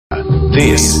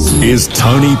This is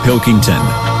Tony Pilkington.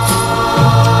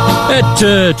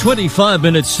 At 25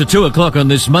 minutes to 2 o'clock on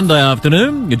this Monday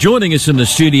afternoon, joining us in the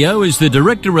studio is the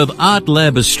Director of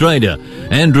Artlab Australia,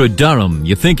 Andrew Durham.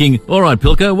 You're thinking, all right,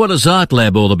 Pilko, what is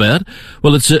Artlab all about?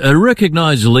 Well, it's a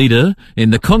recognised leader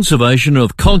in the conservation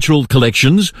of cultural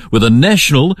collections with a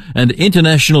national and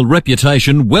international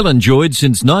reputation well enjoyed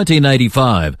since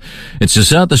 1985. It's a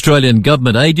South Australian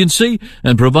government agency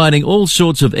and providing all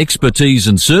sorts of expertise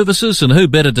and services, and who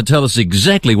better to tell us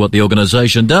exactly what the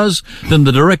organisation does than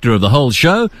the Director of the whole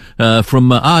show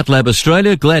from Artlab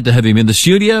Australia. Glad to have him in the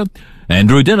studio,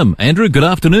 Andrew Denham. Andrew, good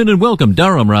afternoon and welcome.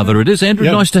 Durham, rather it is. Andrew,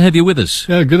 nice to have you with us.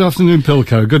 Yeah, good afternoon,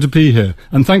 Pilko. Good to be here.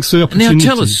 And thanks for the opportunity.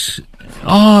 Now tell us,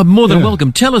 more than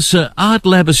welcome. Tell us,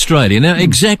 Artlab Australia. Now,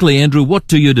 exactly, Andrew, what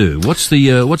do you do? What's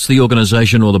the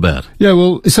organisation all about? Yeah,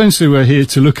 well, essentially we're here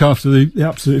to look after the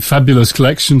absolutely fabulous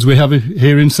collections we have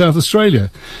here in South Australia.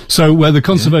 So we're the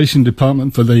Conservation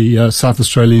Department for the South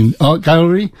Australian Art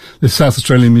Gallery, the South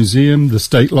Australian Museum, the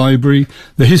State Library,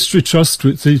 the History Trust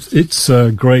with its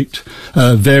great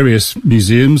various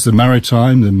museums, the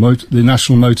Maritime, the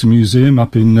National Motor Museum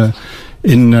up in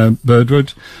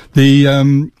Birdwood,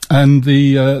 the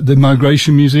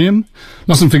Migration Museum.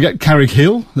 Mustn't forget Carrick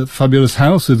Hill, the fabulous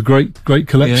house with great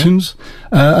collections.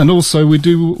 And also we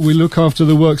look after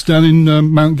the works down in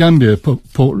Mount Gambier, at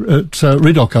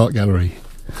Riddock Art Gallery.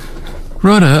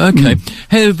 Righto, okay.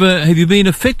 Have you been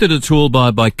affected at all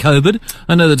by COVID?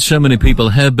 I know that so many people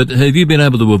have, but have you been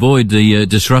able to avoid the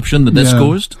disruption that's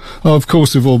caused? Oh, of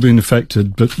course, we've all been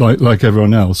affected, but like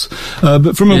everyone else.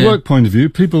 But from a work point of view,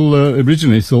 people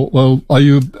originally thought, well,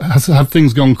 have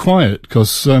things gone quiet?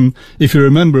 Because if you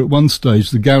remember, at one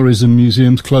stage, the galleries and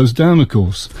museums closed down, of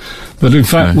course. But in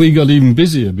fact, we got even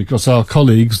busier because our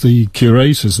colleagues, the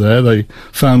curators there, they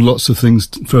found lots of things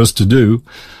for us to do.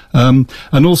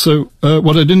 And also,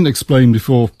 what I didn't explain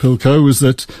before, Pilko, was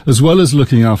that as well as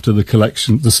looking after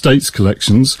the state's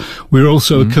collections, we're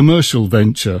also a commercial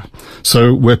venture.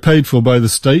 So we're paid for by the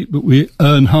state, but we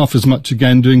earn half as much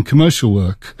again doing commercial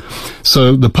work.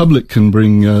 So the public can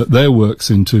bring their works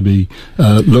in to be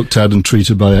looked at and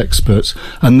treated by experts.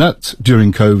 And that,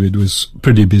 during COVID, was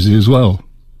pretty busy as well.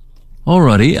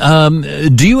 Alrighty.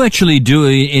 Do you actually do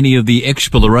any of the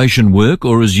exploration work,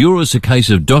 or is yours a case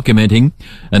of documenting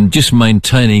and just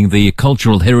maintaining the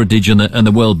cultural heritage and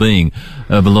the well-being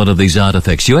of a lot of these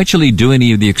artefacts? Do you actually do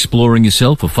any of the exploring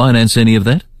yourself or finance any of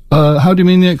that? How do you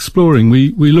mean the exploring?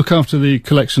 We look after the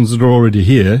collections that are already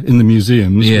here in the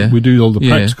museums. Yeah. We do all the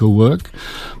practical work.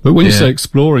 But when you say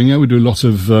exploring, we do a lot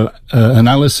of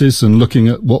analysis and looking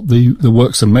at what the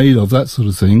works are made of, that sort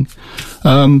of thing.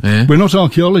 We're not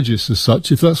archaeologists as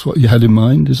such, if that's what you had in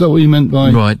mind. Is that what you meant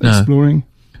by exploring?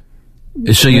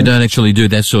 So you don't actually do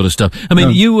that sort of stuff. I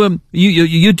mean,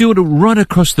 you do it right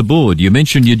across the board. You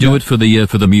mentioned you do it for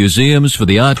the museums, for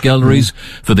the art galleries,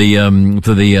 for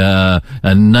the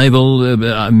naval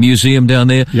museum down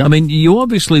there. I mean, you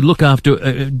obviously look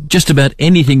after just about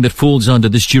anything that falls under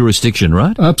this jurisdiction,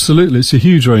 right? Absolutely, it's a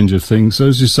huge range of things. So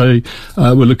as you say,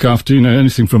 we look after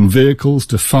anything from vehicles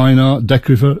to fine art,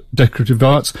 decorative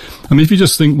arts. I mean, if you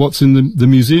just think what's in the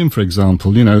museum, for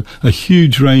example, a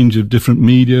huge range of different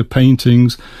media, paintings,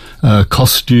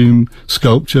 costume,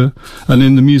 sculpture, and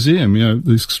in the museum,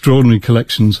 the extraordinary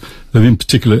collections of, in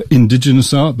particular,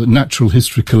 indigenous art, but natural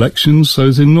history collections. So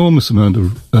there's an enormous amount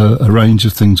of a range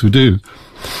of things we do.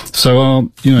 So,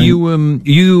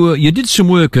 you did some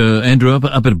work, Andrew,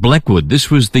 up at Blackwood. This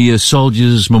was the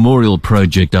Soldiers Memorial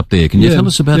Project up there. Can you tell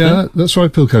us about that? Yeah, that's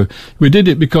right, Pilko. We did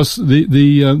it because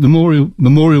the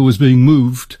memorial was being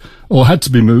moved, or had to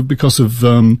be moved because of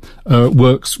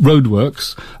road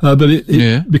works. But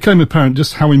it became apparent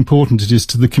just how important it is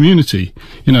to the community.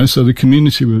 So the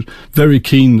community was very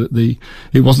keen that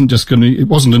it wasn't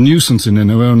a nuisance in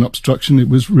any way, an obstruction. It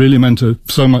was really meant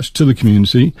so much to the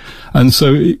community, and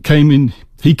so he came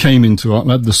into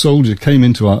Artlab. The soldier came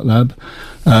into Artlab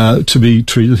to be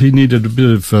treated. He needed a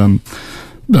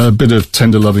bit of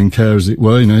tender loving care, as it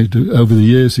were. Over the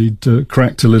years he'd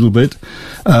cracked a little bit,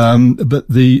 and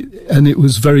it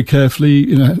was very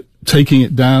carefully, taking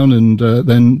it down and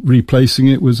then replacing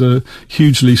it was a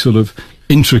hugely sort of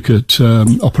intricate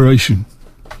operation.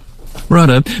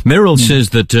 Righto. Meryl says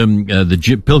that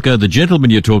Pilko, the gentleman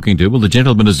you're talking to, well, the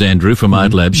gentleman is Andrew from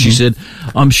Artlab. She said,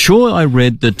 I'm sure I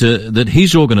read that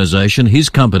his organisation, his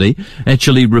company,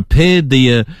 actually repaired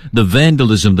the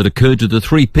vandalism that occurred to the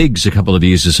three pigs a couple of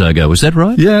years or so ago. Is that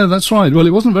right? Yeah, that's right. Well,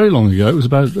 it wasn't very long ago. It was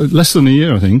about less than a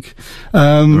year, I think.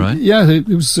 Right. Yeah,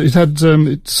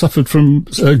 it suffered from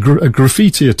a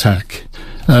graffiti attack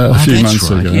a few months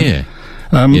ago. Yeah.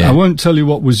 I won't tell you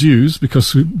what was used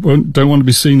because we don't want to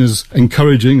be seen as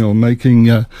encouraging or making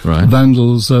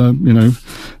vandals,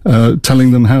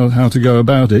 telling them how to go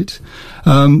about it.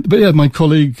 But yeah, my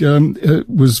colleague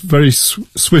was very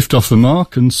swift off the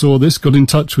mark and saw this, got in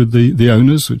touch with the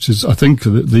owners, which is, I think,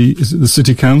 is it the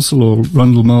City Council or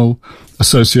Rundle Mole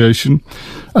Association,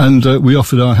 and we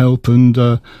offered our help and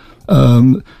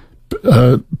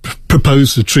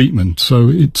proposed a treatment. So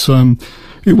it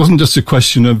wasn't just a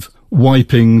question of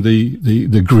wiping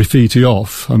the graffiti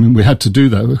off. I mean, we had to do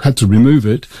that. We had to remove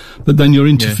it. But then you're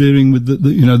interfering with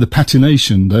the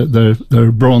patination.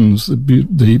 They're bronze.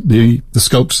 The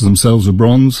sculptures themselves are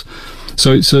bronze.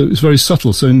 So it's very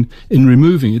subtle. So in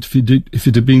removing it, if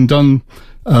it had been done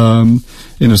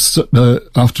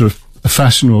after a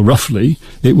fashion or roughly,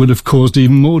 it would have caused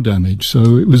even more damage.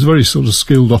 So it was a very sort of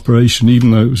skilled operation,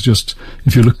 even though it was just,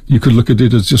 you could look at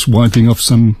it as just wiping off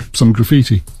some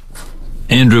graffiti.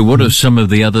 Andrew, what are some of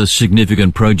the other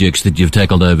significant projects that you've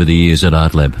tackled over the years at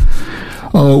Artlab?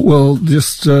 Oh, well,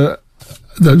 just so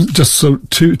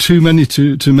too many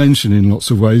to mention in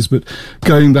lots of ways, but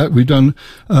going back, we've done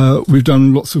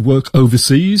lots of work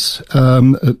overseas.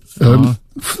 One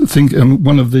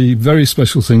of the very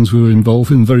special things we were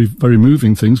involved in, very, very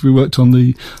moving things, we worked on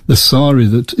the sari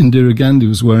that Indira Gandhi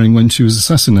was wearing when she was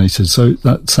assassinated. So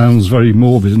that sounds very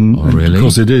morbid, really?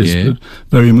 Because it is, but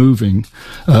very moving.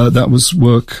 That was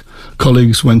work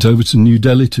colleagues went over to New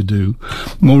Delhi to do.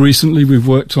 More recently, we've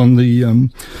worked on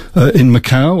in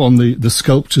Macau, on the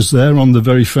sculptures there, on the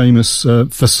very famous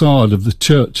facade of the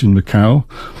church in Macau.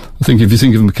 I think if you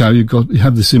think of Macau, you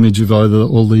have this image of either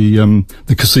all the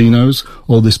casinos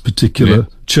or this particular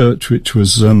church, which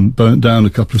was burnt down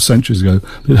a couple of centuries ago.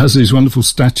 It has these wonderful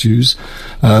statues,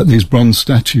 these bronze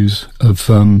statues of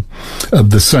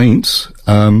the saints.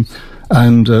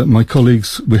 And my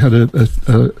colleagues, we had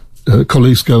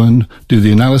colleagues go and do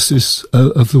the analysis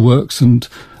of the works, and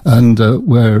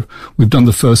where we've done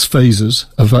the first phases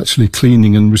of actually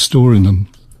cleaning and restoring them.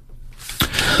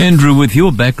 Andrew, with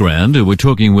your background, we're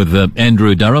talking with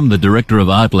Andrew Durham, the director of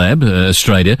Artlab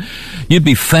Australia. You'd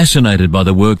be fascinated by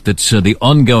the work the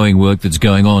ongoing work that's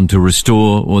going on to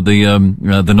restore the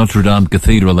Notre Dame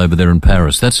Cathedral over there in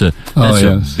Paris. That's a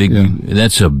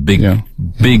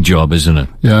big job, isn't it?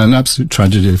 Yeah, an absolute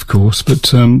tragedy, of course. But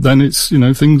then it's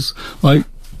things like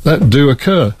that do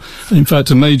occur. In fact,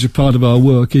 a major part of our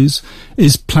work is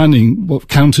planning, what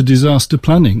counter-disaster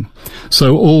planning.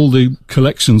 So all the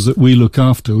collections that we look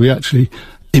after, we actually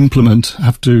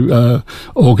have to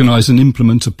organise and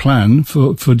implement a plan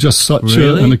for just such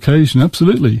an occasion.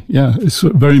 Absolutely, yeah. It's a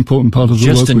very important part of the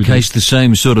work. Just in case the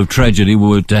same sort of tragedy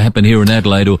were to happen here in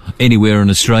Adelaide or anywhere in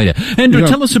Australia. Andrew,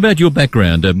 tell us about your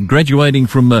background. Graduating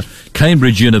from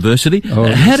Cambridge University.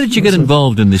 How did you get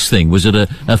involved in this thing? Was it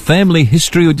a family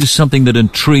history or just something that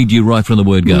intrigued you right from the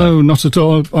word go? No, not at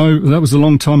all. That was a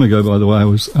long time ago, by the way. I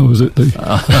was at the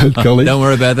college. Don't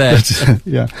worry about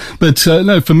that. But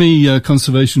no, for me,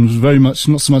 conservation was very much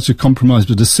not so much a compromise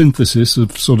but a synthesis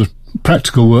of sort of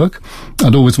practical work.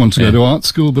 I'd always wanted to go to art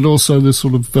school, but also the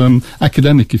sort of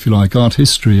academic, if you like, art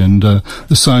history and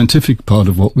the scientific part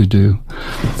of what we do.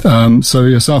 So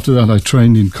yes, after that I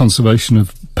trained in conservation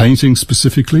of painting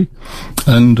specifically,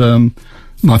 and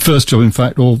my first job, in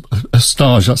fact, or a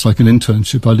stage, that's like an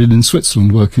internship, I did in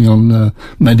Switzerland, working on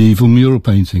medieval mural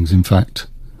paintings, in fact.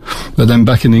 But then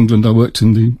back in England I worked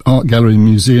in the art gallery and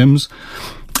museums.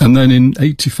 And then in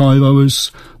 85, I was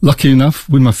lucky enough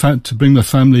to bring my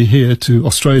family here to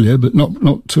Australia, but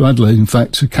not to Adelaide, in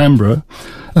fact, to Canberra,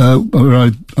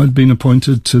 where I'd been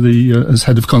appointed to as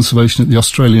head of conservation at the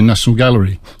Australian National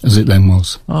Gallery, as it then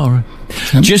was. All right.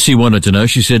 Jessie wanted to know,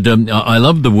 she said, I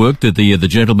love the work that the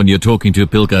gentleman you're talking to,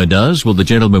 Pilko, does. Well, the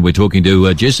gentleman we're talking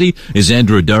to, Jessie, is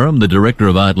Andrew Durham, the director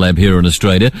of Artlab here in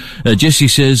Australia. Jessie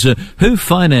says, who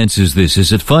finances this?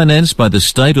 Is it financed by the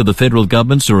state or the federal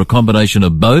governments, or a combination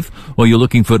of both, or you're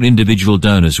looking for individual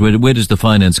donors? Where does the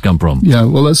finance come from? Yeah,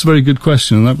 well, that's a very good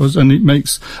question. And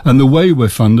the way we're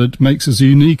funded makes us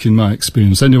unique, in my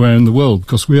experience, anywhere in the world,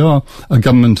 because we are a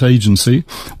government agency.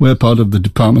 We're part of the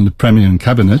Department of Premier and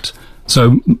Cabinet.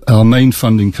 So our main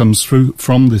funding comes through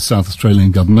from the South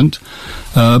Australian government.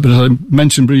 But as I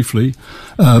mentioned briefly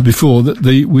before, that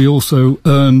we also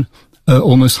earn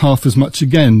almost half as much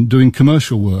again doing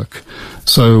commercial work.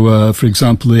 So, for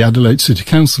example, the Adelaide City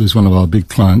Council is one of our big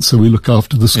clients, so we look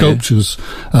after the sculptures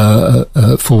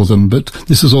for them. But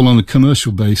this is all on a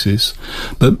commercial basis.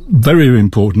 But very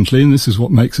importantly, and this is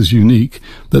what makes us unique,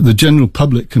 that the general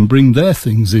public can bring their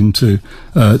things into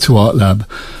to Artlab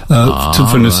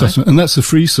for an assessment, and that's a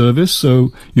free service.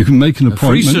 So you can make an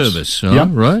appointment. Free service,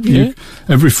 right? Yeah.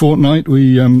 Every fortnight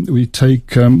we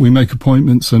make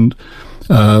appointments, and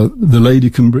the lady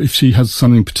can, if she has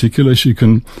something particular, she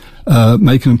can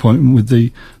make an appointment with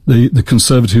the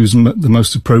conservator who's the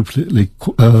most appropriately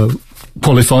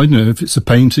qualified. You know, if it's a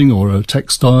painting or a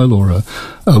textile or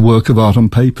a work of art on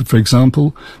paper, for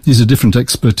example, these are different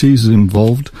expertises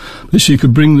involved. But she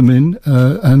could bring them in,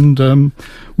 and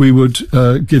we would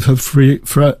give her free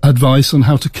advice on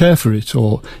how to care for it,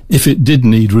 or if it did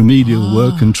need remedial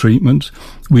work and treatment,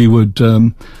 we would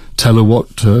tell her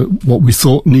what we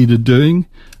thought needed doing.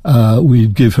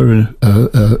 We'd give her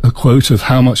a quote of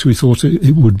how much we thought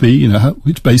it would be,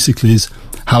 which basically is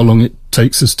how long it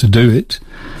takes us to do it,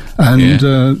 and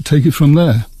take it from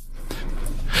there.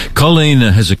 Colleen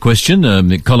has a question.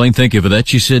 Colleen, thank you for that.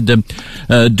 She said,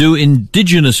 do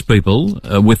Indigenous people,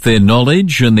 with their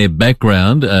knowledge and their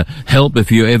background, help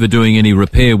if you're ever doing any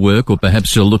repair work, or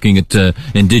perhaps you're looking at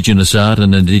Indigenous art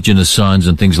and Indigenous signs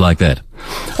and things like that?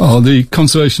 The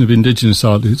conservation of Indigenous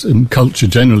art and culture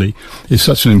generally is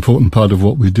such an important part of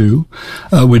what we do.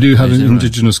 We do have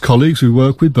Indigenous colleagues we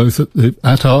work with, both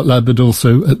at Artlab but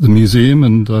also at the museum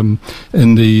and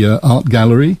in the art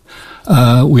gallery.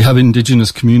 We have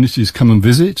Indigenous communities come and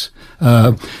visit.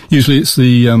 Usually it's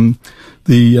the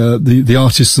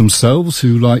artists themselves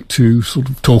who like to sort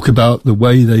of talk about the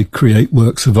way they create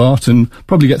works of art, and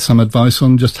probably get some advice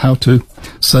on just how to,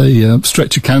 say,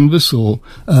 stretch a canvas or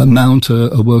mount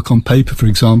a work on paper, for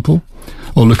example,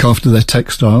 or look after their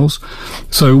textiles.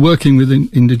 So working with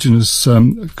Indigenous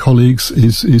colleagues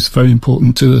is very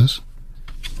important to us.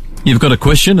 You've got a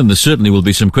question, and there certainly will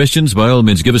be some questions. By all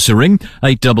means, give us a ring,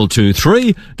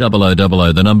 8223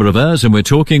 0000, the number of ours, and we're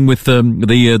talking with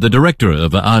the director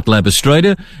of Artlab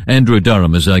Australia, Andrew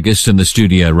Durham, is our guest in the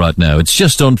studio right now. It's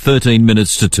just on 13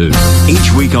 minutes to 2.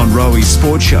 Each week on Rowy's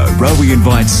Sports Show, Rowy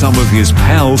invites some of his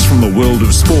pals from the world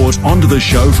of sport onto the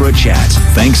show for a chat.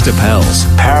 Thanks to Pals,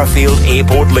 Parafield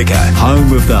Airport Liquor,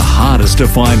 home of the hardest to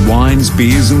find wines,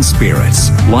 beers and spirits.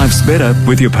 Life's better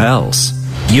with your pals.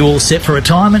 You all set for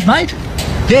retirement, mate?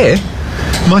 Yeah.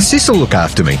 My sister will look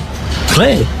after me.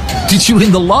 Claire, did you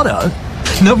win the lotto?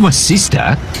 Not my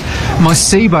sister. My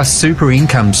CBUS super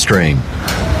income stream.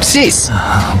 Sis.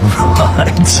 Right.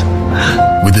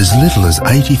 With as little as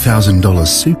 $80,000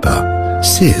 super,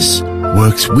 Sis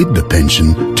works with the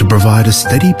pension to provide a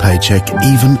steady paycheck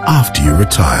even after you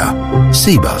retire.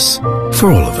 CBUS,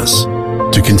 for all of us.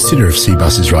 To consider if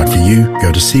CBUS is right for you,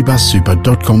 go to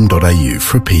cbussuper.com.au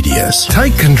for a PDS.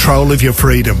 Take control of your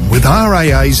freedom with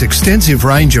RAA's extensive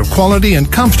range of quality and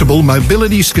comfortable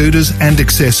mobility scooters and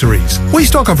accessories. We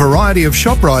stock a variety of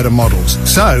ShopRider models,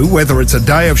 so whether it's a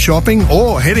day of shopping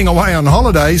or heading away on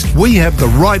holidays, we have the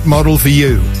right model for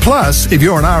you. Plus, if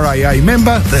you're an RAA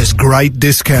member, there's great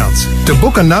discounts. To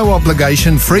book a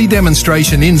no-obligation free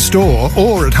demonstration in-store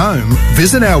or at home,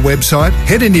 visit our website,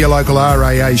 head into your local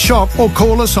RAA shop, or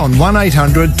call us on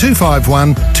 1800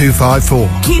 251 254.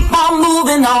 Keep on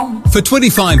moving on. For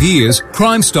 25 years,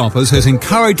 Crime Stoppers has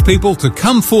encouraged people to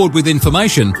come forward with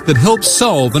information that helps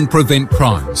solve and prevent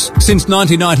crimes. Since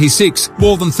 1996,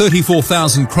 more than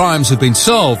 34,000 crimes have been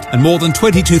solved and more than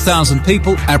 22,000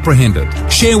 people apprehended.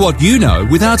 Share what you know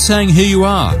without saying who you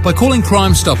are by calling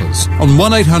Crime Stoppers on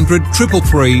 1800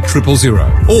 333 000,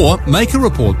 or make a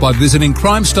report by visiting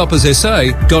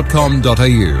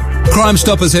crimestopperssa.com.au. Crime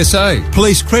Stoppers SA,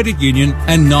 Police Credit Union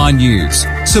and 9 years,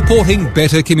 supporting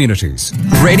better communities.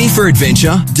 Ready for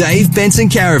adventure? Dave Benson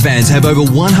Caravans have over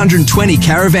 120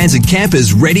 caravans and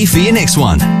campers ready for your next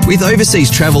one. With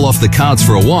overseas travel off the cards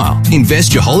for a while,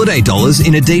 invest your holiday dollars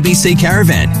in a DBC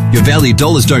caravan. Your valued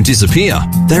dollars don't disappear.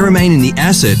 They remain in the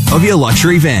asset of your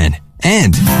luxury van.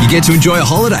 And you get to enjoy a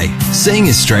holiday, seeing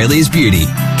Australia's beauty.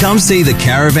 Come see the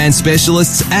caravan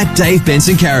specialists at Dave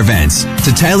Benson Caravans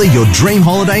to tailor your dream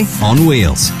holiday on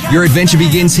wheels. Your adventure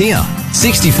begins here.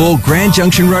 64 Grand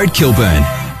Junction Road, Kilburn.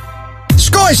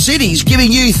 Sky Sky City's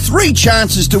giving you 3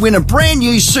 chances to win a brand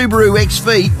new Subaru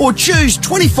XV or choose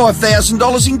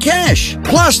 $25,000 in cash.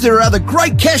 Plus, there are other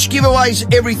great cash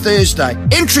giveaways every Thursday.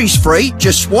 Entry's free.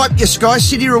 Just swipe your Sky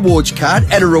City rewards card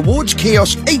at a rewards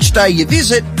kiosk each day you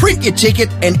visit, print your ticket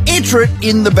and enter it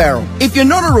in the barrel. If you're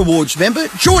not a rewards member,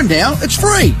 join now. It's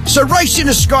free. So race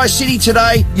into Sky City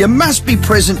today. You must be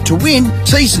present to win.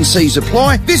 T's and C's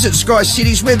apply. Visit Sky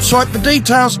City's website for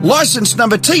details. Licence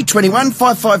number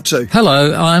T21552.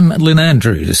 Hello, I'm Lynn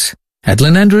Andrews. At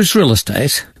Lynn Andrews Real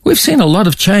Estate, we've seen a lot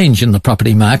of change in the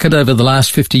property market over the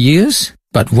last 50 years,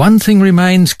 but one thing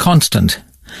remains constant: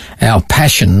 our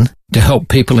passion to help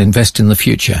people invest in the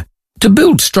future, to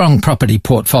build strong property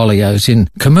portfolios in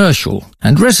commercial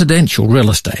and residential real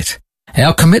estate.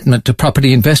 Our commitment to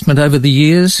property investment over the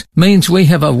years means we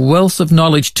have a wealth of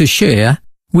knowledge to share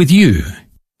with you.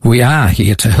 We are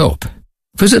here to help.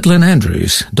 Visit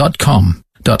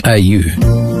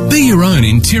lynandrews.com.au. Be your own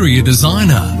interior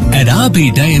designer. At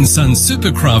RB Day & Sons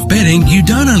Supercraft Bedding, you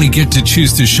don't only get to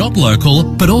choose to shop local,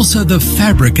 but also the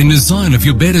fabric and design of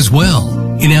your bed as well.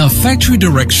 In our Factory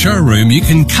Direct showroom, you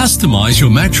can customise your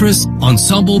mattress,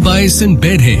 ensemble base and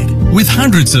bedhead, with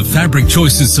hundreds of fabric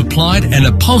choices supplied and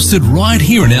upholstered right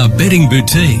here in our bedding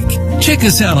boutique. Check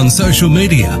us out on social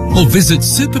media or visit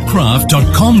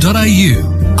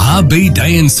supercraft.com.au. RB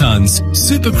Day & Sons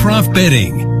Supercraft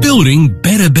Bedding, building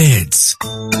better beds.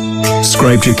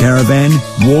 Scraped your caravan?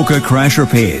 Walker Crash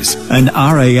Repairs, an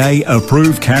RAA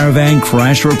approved caravan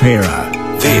crash repairer.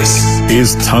 This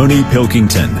is Tony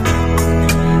Pilkington.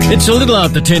 It's a little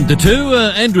after 10 to 2.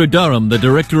 Andrew Durham, the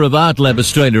director of Artlab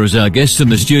Australia, is our guest in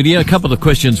the studio. A couple of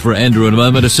questions for Andrew in a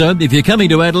moment or so. If you're coming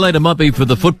to Adelaide, it might be for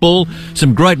the football.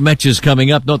 Some great matches coming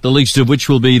up, not the least of which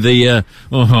will be the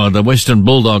Western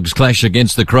Bulldogs clash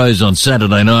against the Crows on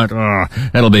Saturday night. Oh,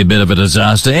 that'll be a bit of a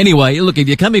disaster. Anyway, look, if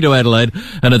you're coming to Adelaide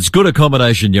and it's good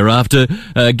accommodation you're after,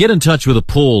 get in touch with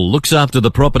Paul. Looks after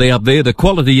the property up there. The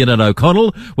Quality Inn at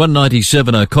O'Connell,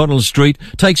 197 O'Connell Street.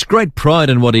 Takes great pride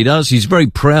in what he does. He's very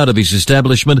proud of his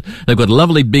establishment. They've got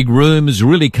lovely big rooms,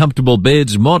 really comfortable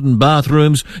beds, modern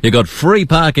bathrooms. You've got free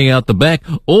parking out the back.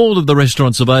 All of the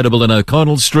restaurants available in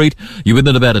O'Connell Street. You're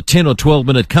within about a 10 or 12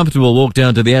 minute comfortable walk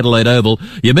down to the Adelaide Oval.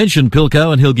 You mention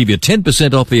Pilco and he'll give you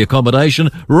 10% off the accommodation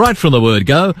right from the word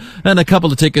go, and a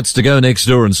couple of tickets to go next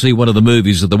door and see one of the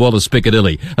movies at the Wallace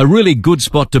Piccadilly. A really good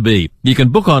spot to be. You can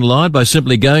book online by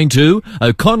simply going to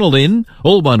O'Connell Inn,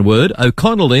 all one word,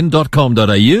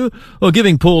 o'connellinn.com.au, or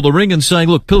giving Paul the ring and saying,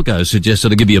 look, Pilco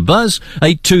suggested I give you a buzz,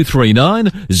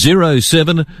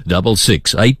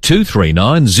 8239-0766.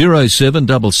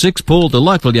 8239-0766. Paul,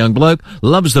 delightful young bloke,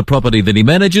 loves the property that he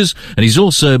manages, and he's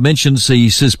also mentioned, he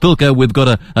says, Pilco, we've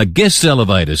got a guest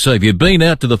elevator, so if you've been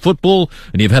out to the football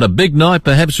and you've had a big night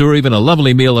perhaps, or even a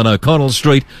lovely meal on O'Connell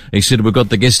Street, he said, we've got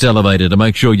the guest elevator to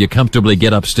make sure you comfortably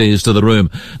get upstairs to the room.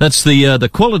 That's the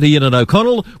Quality Inn at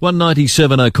O'Connell,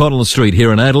 197 O'Connell Street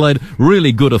here in Adelaide.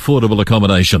 Really good, affordable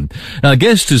accommodation. Our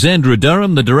guest is Andrew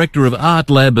Durham, the director of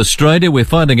Artlab Australia. We're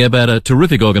finding out about a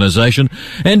terrific organisation.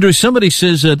 Andrew, somebody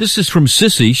says, this is from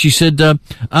Sissy. She said,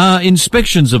 are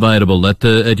inspections available at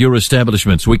your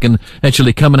establishments? We can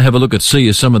actually come and have a look at,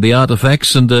 see some of the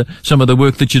artefacts and some of the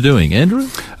work that you're doing. Andrew?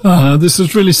 This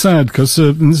is really sad because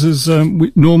this is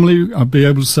normally I'd be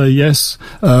able to say yes.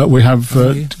 We have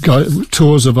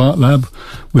tours of Artlab.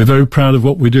 We're very proud of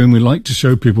what we do and we like to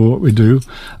show people what we do.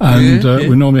 And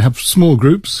we normally have small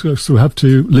groups, so we have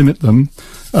to limit them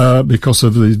because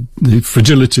of the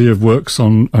fragility of works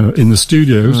on in the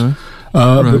studios.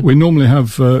 But we normally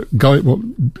have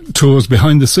tours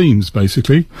behind the scenes,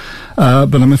 basically.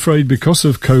 But I'm afraid because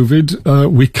of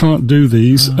COVID, we can't do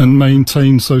these and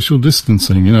maintain social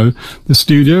distancing. You know, the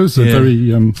studios are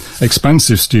very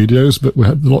expansive studios, but we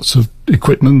have lots of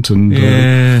equipment and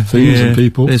things and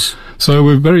people. So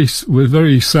we're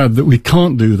very sad that we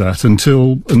can't do that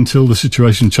until the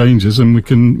situation changes and we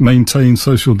can maintain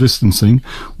social distancing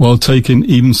while taking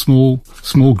even small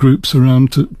groups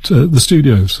around to the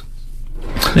studios.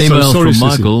 Email from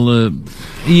Michael.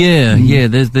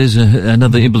 There's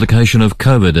another implication of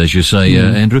COVID, as you say,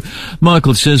 Andrew.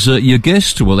 Michael says, our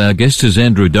guest is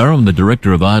Andrew Durham, the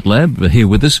director of Artlab, here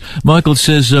with us. Michael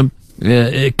says,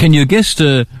 can your guest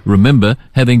remember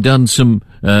having done some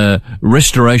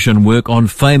restoration work on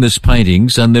famous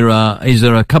paintings, and is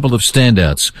there a couple of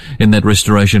standouts in that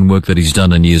restoration work that he's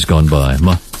done in years gone by?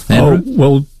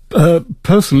 Andrew?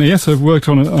 Personally, yes, I've worked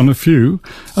on a few.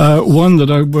 One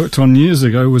that I worked on years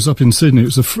ago was up in Sydney.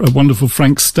 It was a wonderful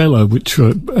Frank Stella, which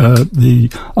the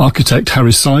architect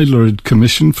Harry Seidler had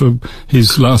commissioned for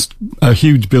his last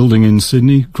huge building in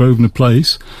Sydney, Grosvenor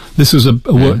Place. This was a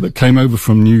work that came over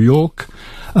from New York.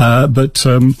 But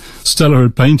Stella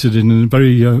had painted in a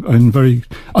very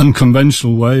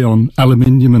unconventional way on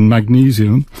aluminium and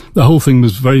magnesium. The whole thing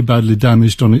was very badly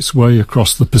damaged on its way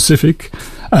across the Pacific,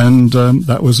 and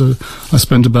I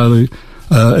spent about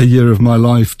a year of my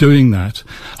life doing that.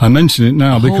 I mention it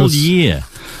now because... whole year?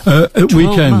 At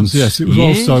weekends, months. yes. It was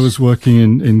Yes. whilst I was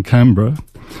working in Canberra.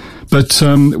 But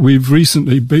we've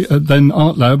recently, then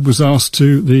Artlab was asked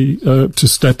to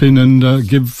step in and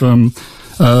give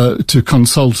to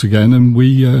consult again, and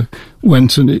we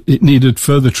went, and it needed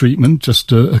further treatment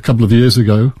just a couple of years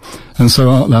ago, and so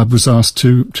Artlab was asked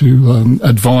to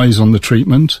advise on the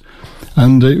treatment.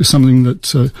 And it was something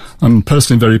that I'm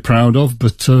personally very proud of,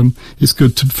 but it's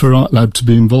good for Artlab to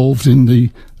be involved in the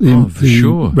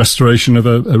restoration of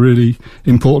a really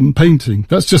important painting.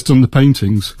 That's just on the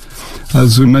paintings.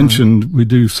 As we mentioned, we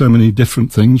do so many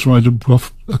different things right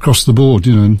across the board,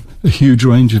 in a huge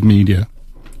range of media.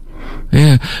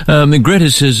 Yeah.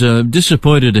 Greta says,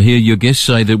 disappointed to hear your guests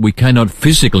say that we cannot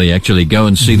physically actually go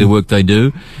and see the work they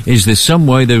do. Is there some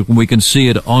way that we can see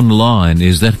it online?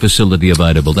 Is that facility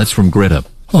available? That's from Greta.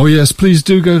 Oh yes, please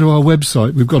do go to our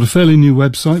website. We've got a fairly new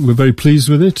website. We're very pleased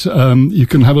with it. You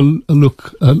can have a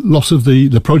look at a lot of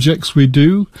the projects we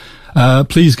do.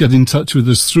 Please get in touch with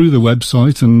us through the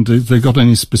website, and if they've got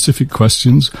any specific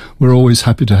questions, we're always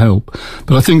happy to help.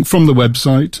 But I think from the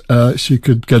website, she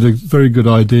could get a very good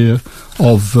idea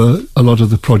of a lot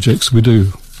of the projects we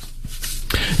do.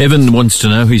 Evan wants to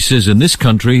know, he says, in this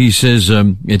country, he says,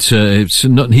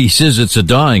 he says it's a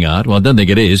dying art. Well, I don't think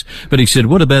it is. But he said,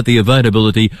 what about the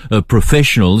availability of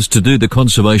professionals to do the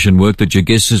conservation work that your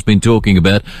guest has been talking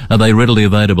about? Are they readily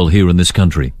available here in this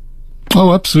country?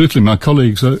 Oh, absolutely. My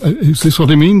colleagues, is this what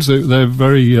he means?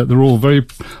 They're all very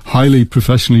highly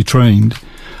professionally trained.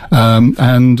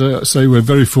 So we're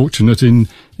very fortunate in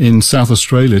South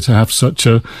Australia to have such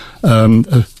a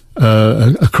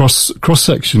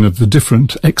cross-section of the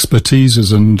different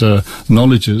expertises and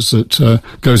knowledges that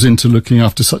goes into looking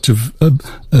after such a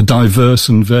diverse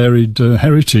and varied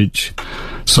heritage.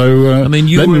 So let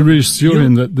me reassure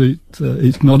him that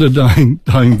it's not a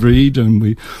dying breed, and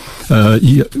we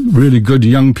really good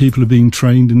young people are being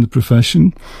trained in the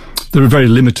profession. There are very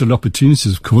limited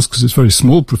opportunities, of course, because it's a very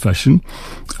small profession,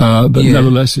 but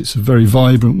nevertheless it's a very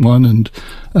vibrant one and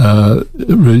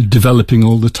really developing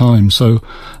all the time. So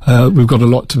we've got a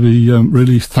lot to be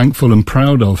really thankful and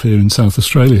proud of here in South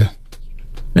Australia.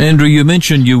 Andrew, you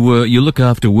mentioned you look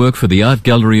after work for the Art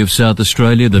Gallery of South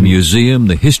Australia, the Museum,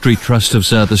 the History Trust of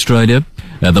South Australia,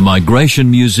 the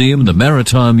Migration Museum, the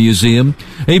Maritime Museum,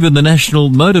 even the National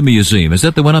Motor Museum. Is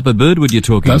that the one up at Birdwood you're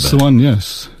talking about? That's the one,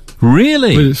 yes.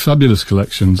 Really? With its fabulous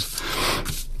collections.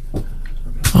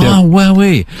 Oh,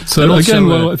 wowee. So again,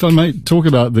 if I may talk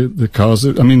about the cars,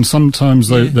 I mean, sometimes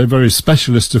they're very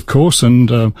specialist, of course,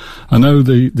 and I know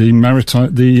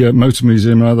the Motor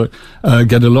Museum rather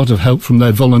get a lot of help from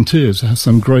their volunteers. They have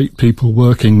some great people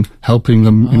helping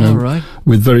them,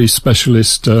 with very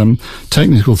specialist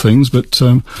technical things, but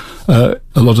a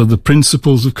lot of the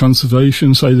principles of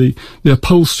conservation, say the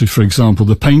upholstery, for example,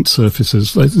 the paint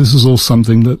surfaces, this is all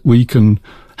something that we can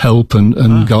help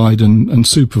and guide and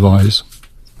supervise.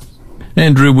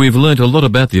 Andrew, we've learnt a lot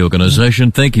about the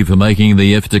organisation. Thank you for making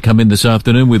the effort to come in this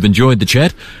afternoon. We've enjoyed the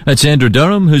chat. That's Andrew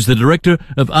Durham, who's the director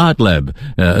of Artlab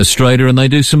Australia, and they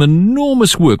do some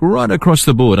enormous work right across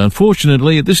the board.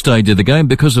 Unfortunately, at this stage of the game,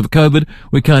 because of COVID,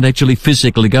 we can't actually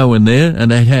physically go in there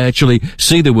and actually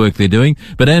see the work they're doing.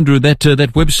 But Andrew, that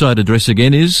website address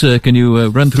again is, can you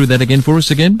run through that again for us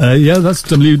again? That's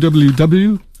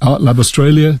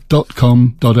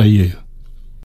www.artlabaustralia.com.au.